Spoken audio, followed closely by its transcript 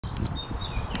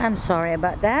I'm sorry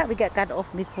about that. We got cut off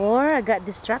before. I got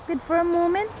distracted for a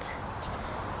moment.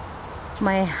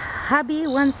 My hubby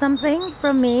wants something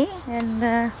from me,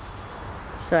 and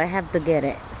so I have to get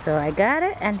it. So I got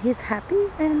it, and he's happy,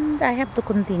 and I have to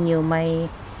continue my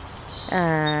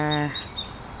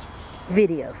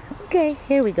video. Okay,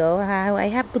 here we go. I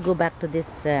have to go back to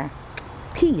this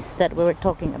piece that we were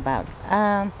talking about.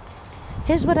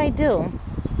 Here's what I do.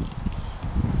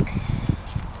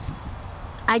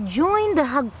 I joined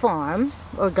the Hug Farm,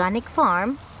 organic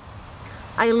farm.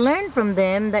 I learned from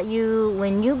them that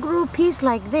when you grow peas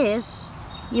like this,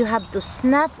 you have to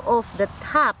snap off the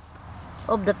top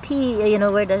of the pea, you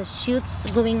know, where the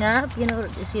shoots going up, you know,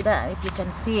 you see that, if you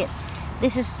can see it.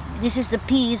 This is the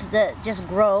peas that just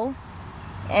grow,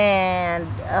 and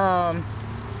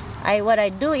what I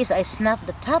do is I snap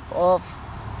the top off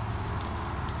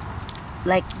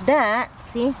like that.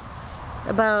 See,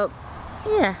 about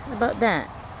that.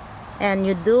 And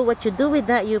you do what you do with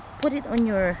that, you put it on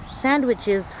your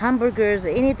sandwiches, hamburgers,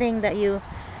 anything that you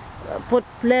put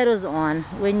lettuce on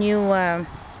when you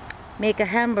make a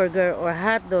hamburger or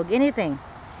hot dog, anything,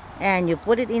 and you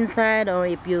put it inside. Or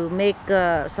if you make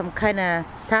some kind of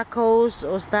tacos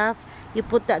or stuff, you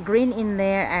put that green in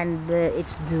there, and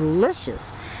it's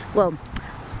delicious. Well,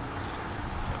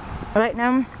 right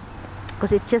now,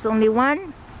 because it's just only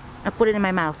one, I put it in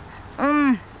my mouth.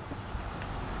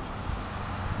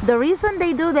 The reason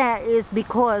they do that is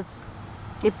because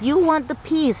if you want the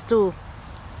peas to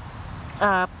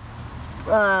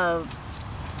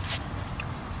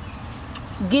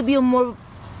give you more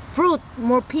fruit,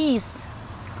 more peas,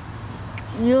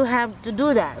 you have to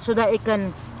do that so that it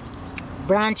can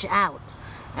branch out.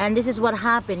 And this is what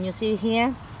happened. You see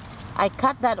here, I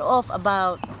cut that off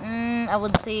about I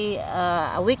would say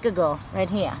a week ago, right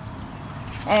here.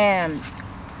 And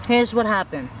here's what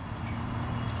happened.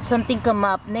 Something come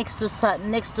up next to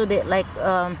the, like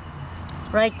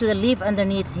right to the leaf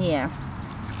underneath here.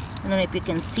 I don't know if you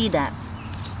can see that.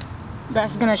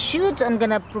 That's gonna shoot and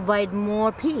gonna provide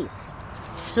more peas.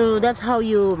 So that's how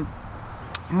you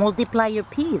multiply your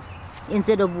peas,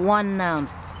 instead of one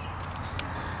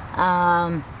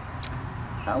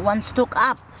stalk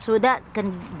up. So that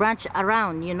can branch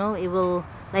around, you know. It will,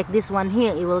 like this one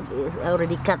here, I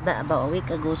already cut that about a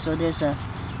week ago. So there's a,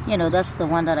 you know, that's the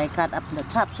one that I cut up in the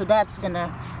top. So that's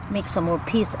gonna make some more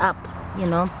peas up, you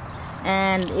know.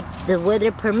 And if the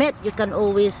weather permit, you can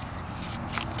always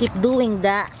keep doing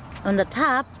that on the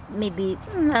top. Maybe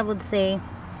I would say,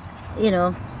 you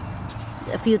know,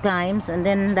 a few times, and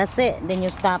then that's it. Then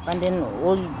you stop, and then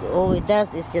all it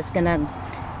does is just gonna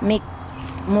make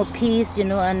more peas, you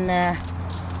know, and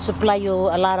supply you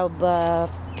a lot of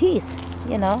peas,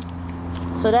 you know.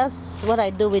 So that's what I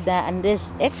do with that, and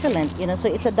it's excellent, you know. So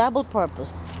it's a double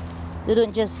purpose. You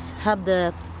don't just have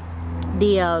the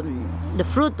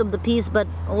fruit of the peas, but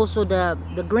also the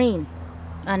green,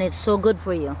 and it's so good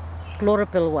for you,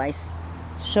 chlorophyll wise.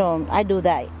 So I do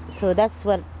that. So that's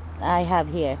what I have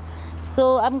here.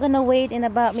 So I'm gonna wait in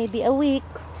about maybe a week,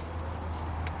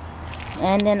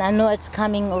 and then I know it's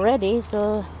coming already.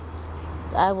 So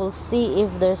I will see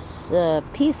if there's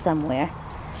peas somewhere.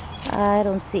 I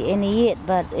don't see any yet,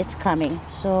 but it's coming.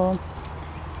 So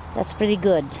that's pretty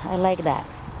good. I like that.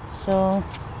 So,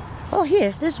 oh,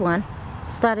 here, there's one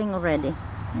starting already.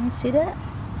 You see that?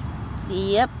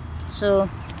 Yep. So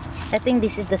I think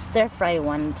this is the stir fry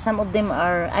one. Some of them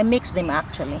are, I mix them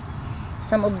actually.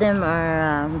 Some of them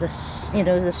are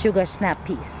the sugar snap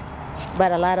peas,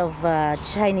 but a lot of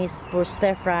Chinese for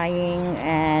stir frying.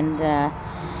 And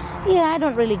yeah, I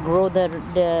don't really grow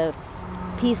the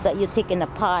peas that you take in a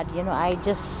pod, you know. I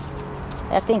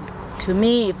think, to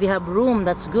me, if you have room,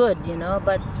 that's good, you know.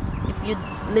 But if you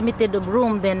limited of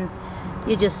room, then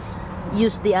you just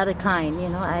use the other kind, you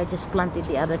know. I just planted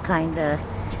the other kind, the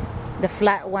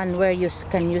flat one, where you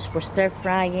can use for stir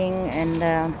frying, and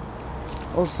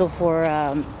also for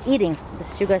eating, the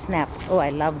sugar snap. Oh, I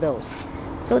love those.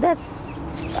 So that's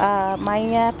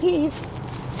my peas.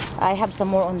 I have some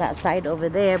more on that side over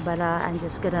there, but I'm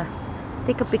just gonna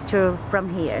take a picture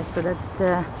from here so that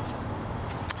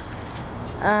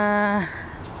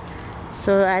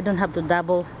so I don't have to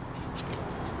double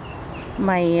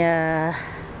my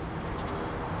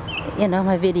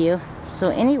my video. So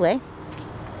anyway,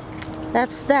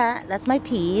 that's my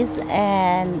peas.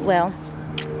 And well,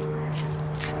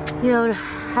 you know,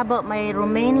 how about my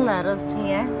romaine lettuce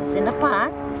here? It's in a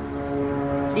pot.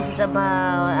 This is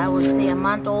about, I would say, a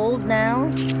month old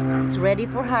now. It's ready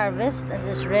for harvest.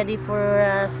 It's ready for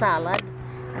salad.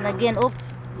 And again, oh,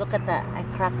 look at that. I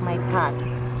cracked my pot.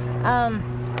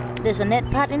 There's a net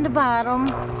pot in the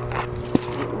bottom.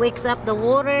 wakes up the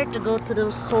water to go to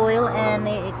the soil, and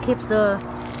it keeps the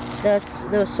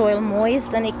soil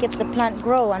moist, and it keeps the plant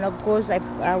grow. And of course I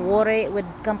water it with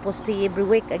compost tea every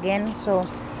week again. So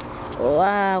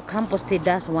wow, compost tea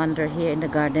does wonder here in the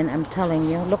garden, I'm telling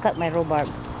you. Look at my rhubarb.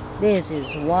 This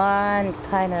is one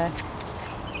kind of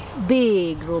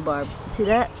big rhubarb. See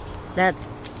that?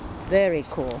 That's very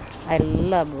cool. I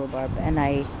love rhubarb, and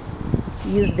I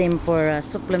use them for a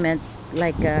supplement,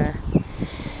 like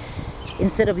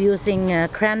instead of using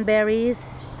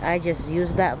cranberries, I just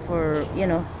use that for, you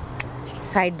know,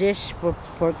 side dish for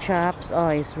pork chops. Oh,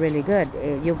 it's really good.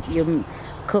 You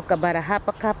cook about a half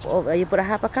a cup of, you put a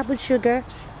half a cup of sugar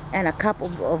and a cup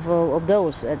of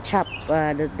those chop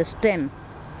the stem,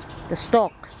 the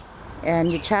stalk,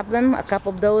 and you chop them, a cup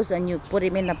of those, and you put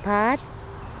them in a pot,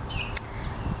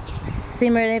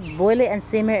 simmer it, boil it and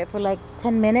simmer it for like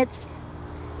 10 minutes,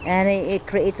 and it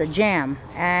creates a jam,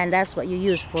 and that's what you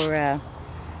use for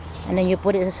and then you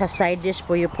put it as a side dish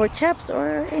for your pork chops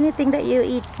or anything that you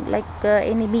eat, like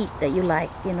any meat that you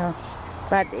like, you know.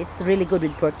 But it's really good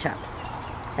with pork chops.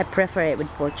 I prefer it with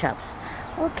pork chops.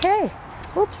 Okay,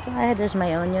 oops, there's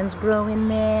my onions growing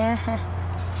there.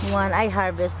 One, I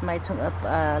harvest my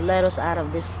lettuce out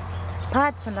of this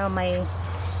pot, so now my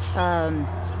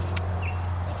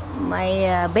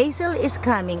basil is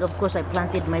coming. Of course, I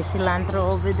planted my cilantro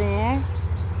over there,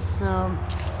 so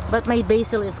but my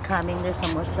basil is coming. There's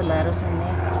some more lettuce in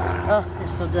there. Oh, they're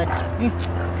so good.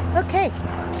 Okay,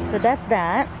 so that's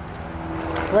that.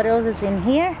 What else is in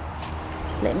here?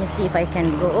 Let me see if I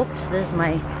can go. Oops, there's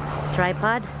my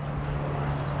tripod,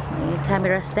 my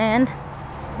camera stand.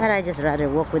 But I just rather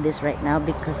walk with this right now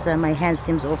because my hand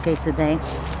seems okay today.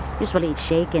 Usually it's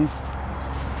shaking.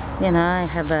 You know, I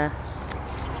have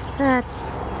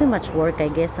too much work, I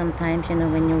guess, sometimes, you know,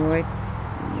 when you work.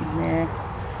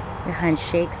 Your hand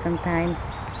shakes sometimes.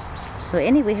 So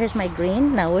anyway, here's my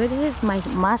green. Now here's my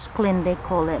masculine, they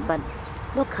call it, but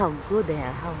look how good they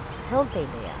are, how healthy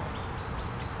they are.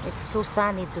 It's so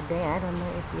sunny today. I don't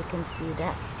know if you can see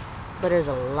that, but there's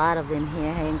a lot of them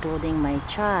here, including my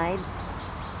chives.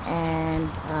 And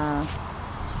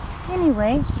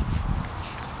anyway,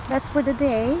 that's for the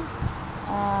day.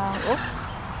 Oops,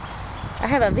 I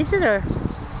have a visitor.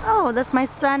 Oh, that's my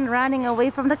son running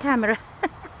away from the camera.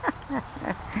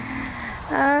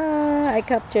 I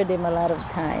captured him a lot of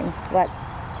times.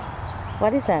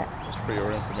 What is that? Just for your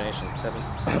information,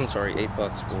 $8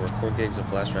 for 4 gigs of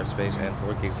flash drive space and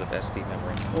 4 gigs of SD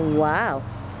memory. Wow.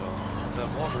 So it's at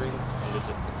Walgreens, and it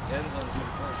ends on the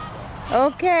 21st.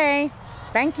 Okay,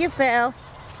 thank you, Phil.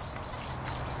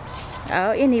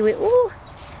 Oh, anyway, ooh,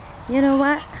 you know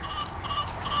what?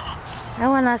 I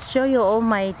wanna show you all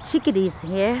my chickadees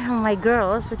here, my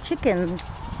girls, the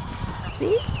chickens.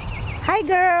 See? Hi,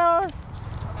 girls.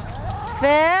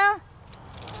 Phil,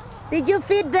 did you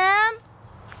feed them?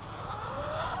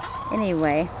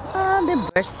 Anyway, oh, they're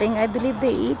bursting. I believe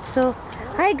they eat. So,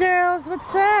 hi, girls.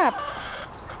 What's up?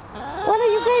 What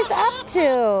are you guys up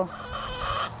to?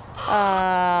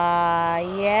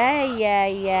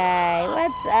 Yeah.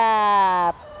 What's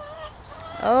up?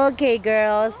 Okay,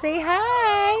 girls, say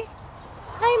hi.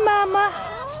 Hi, Mama.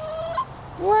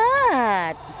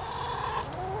 What?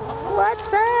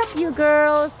 What's up, you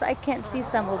girls? I can't see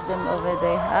some of them over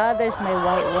there. Ah, there's my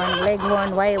white one,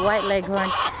 leghorn, white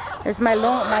leghorn. There's my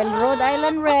Rhode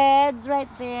Island Reds right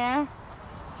there.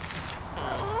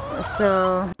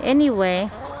 So anyway,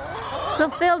 so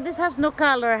Phil, this has no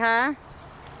color, huh?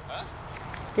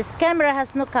 This camera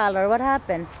has no color. What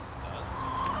happened?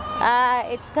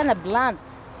 It's kind of blunt.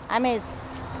 I mean, it's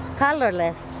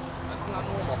colorless. That's not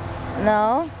normal.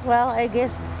 No? Well, I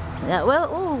guess. Yeah,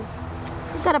 well, ooh.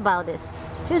 Forgot about this.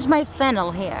 Here's my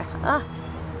fennel here. Ah,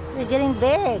 they're getting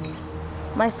big.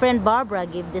 My friend Barbara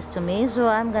gave this to me, so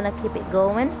I'm gonna keep it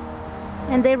going.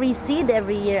 And they reseed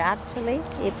every year, actually.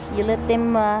 If you let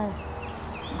them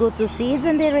go to seeds,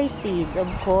 and they raise seeds. Of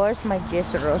course, my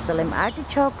Jerusalem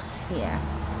artichokes here.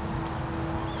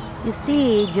 You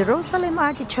see, Jerusalem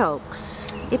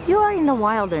artichokes. If you are in the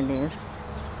wilderness,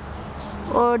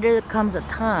 or there comes a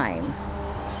time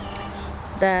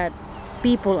that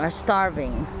people are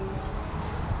starving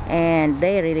and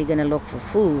they're really gonna look for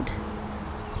food,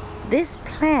 this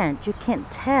plant, you can't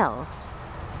tell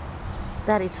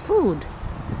that it's food.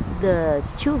 The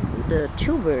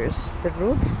tubers, the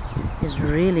roots is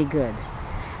really good.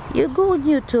 You go on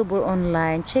YouTube or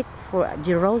online, check for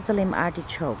Jerusalem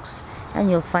artichokes, and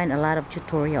you'll find a lot of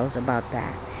tutorials about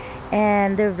that.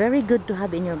 And they're very good to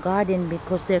have in your garden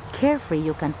because they're carefree.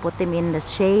 You can put them in the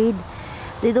shade.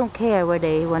 They don't care where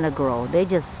they want to grow. They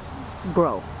just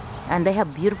grow, and they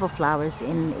have beautiful flowers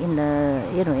in the,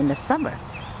 you know, in the summer.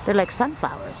 They're like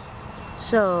sunflowers.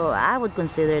 So I would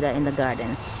consider that in the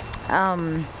garden.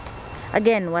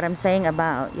 Again, what I'm saying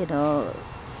about, you know,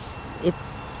 if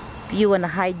you want to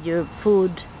hide your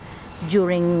food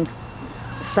during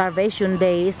starvation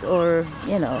days, or,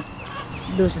 you know,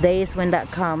 those days when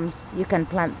that comes, you can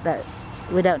plant that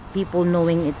without people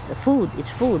knowing it's food. It's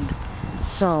food.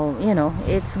 So, you know,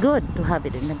 it's good to have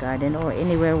it in the garden or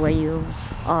anywhere where you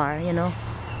are, you know.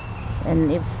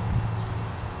 And if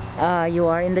you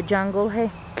are in the jungle,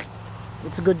 hey,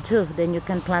 it's good too. Then you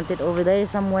can plant it over there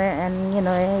somewhere, and, you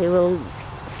know, it will,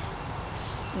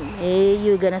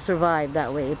 you're gonna survive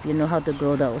that way if you know how to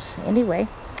grow those. Anyway,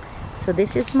 so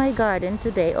this is my garden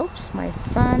today. Oops, my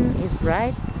son is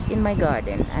right in my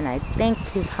garden, and I think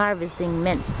he's harvesting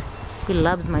mint. He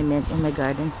loves my mint in my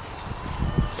garden.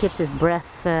 Keeps his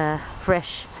breath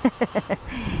fresh.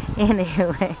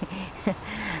 Anyway,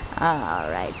 all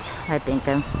right, I think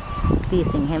I'm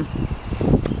teasing him.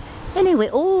 Anyway,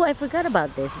 oh, I forgot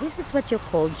about this. This is what you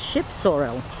call ship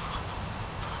sorrel.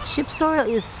 Ship sorrel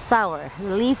is sour.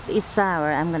 The leaf is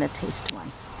sour. I'm gonna taste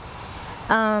one.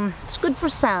 It's good for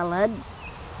salad.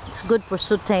 It's good for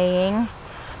sautéing,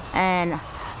 and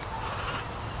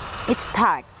it's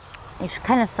tart. It's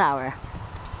kind of sour,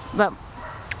 but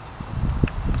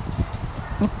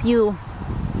if you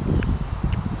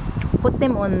put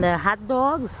them on the hot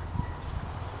dogs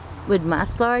with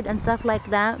mustard and stuff like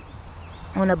that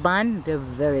on a bun, they're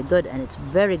very good, and it's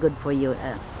very good for you.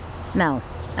 Now,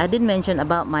 I did mention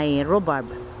about my rhubarb,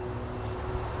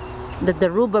 that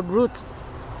the rhubarb roots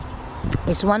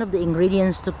is one of the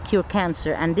ingredients to cure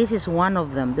cancer, and this is one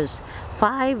of them. There's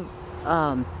 5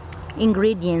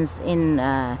 ingredients in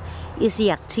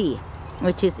Isiac tea,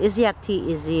 which is Isiac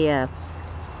tea is the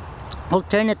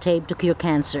alternative to cure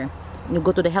cancer. You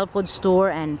go to the health food store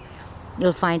and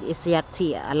you'll find Isiac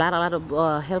tea. A lot of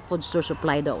health food stores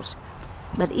supply those.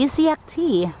 But Isiac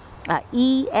tea,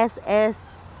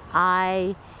 E-S-S-I-A-C,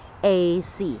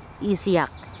 Isiac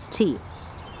tea.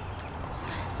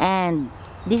 And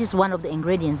this is one of the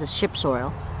ingredients, the ship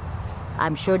sorrel.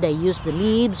 I'm sure they use the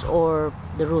leaves or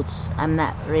the roots. I'm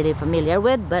not really familiar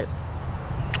with, but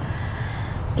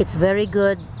it's very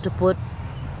good to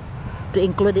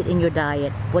include it in your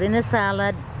diet. Put in a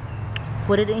salad,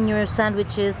 put it in your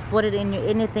sandwiches, put it in your,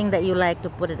 anything that you like to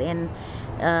put it in.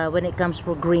 When it comes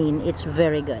for green, it's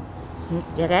very good.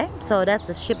 Okay, so that's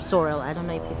the ship sorrel. I don't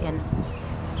know if you can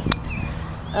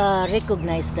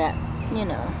recognize that. You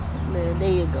know,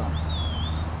 there you go.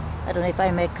 I don't know if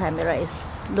my camera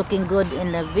is looking good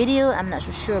in the video. I'm not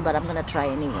so sure, but I'm gonna try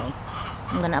anyway.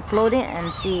 I'm gonna upload it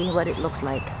and see what it looks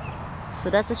like. So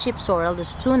that's a ship sorrel.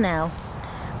 There's 2 now.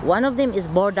 One of them is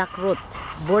burdock root.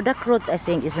 Burdock root, I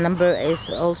think, is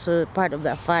also part of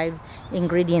the 5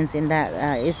 ingredients in that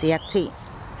Isiac tea.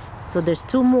 So there's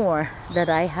 2 more that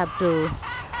I have to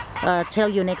tell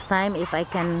you next time if I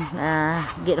can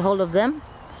get hold of them.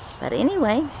 But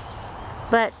anyway,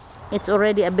 but it's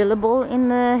already available in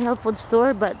the health food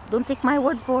store, but don't take my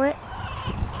word for it.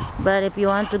 But if you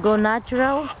want to go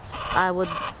natural, I would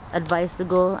advise to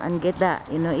go and get that,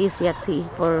 you know, Isiac tea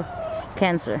for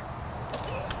cancer.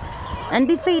 And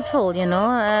be faithful, you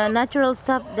know. Natural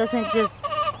stuff doesn't just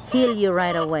heal you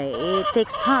right away. It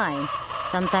takes time.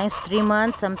 Sometimes 3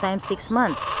 months, sometimes 6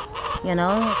 months, you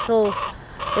know. So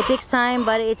it takes time,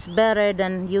 but it's better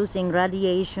than using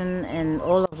radiation and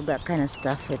all of that kind of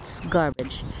stuff. It's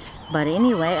garbage. But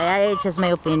anyway, it's just my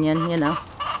opinion, you know.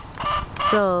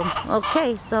 So,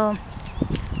 okay, so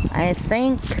I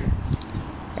think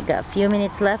I got a few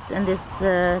minutes left in this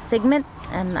segment,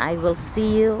 and I will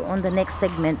see you on the next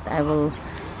segment. I will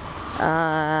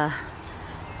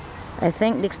I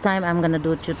think next time I'm gonna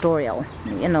do a tutorial,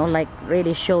 you know, like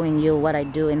really showing you what I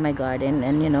do in my garden,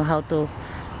 and you know how to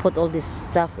put all this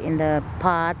stuff in the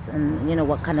pots, and you know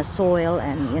what kind of soil,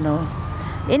 and you know.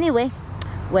 Anyway,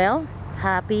 well,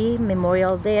 happy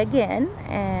Memorial Day again,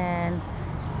 and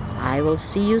I will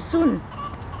see you soon.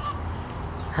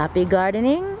 Happy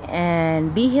gardening, and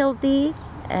be healthy,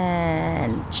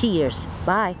 and cheers.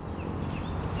 Bye.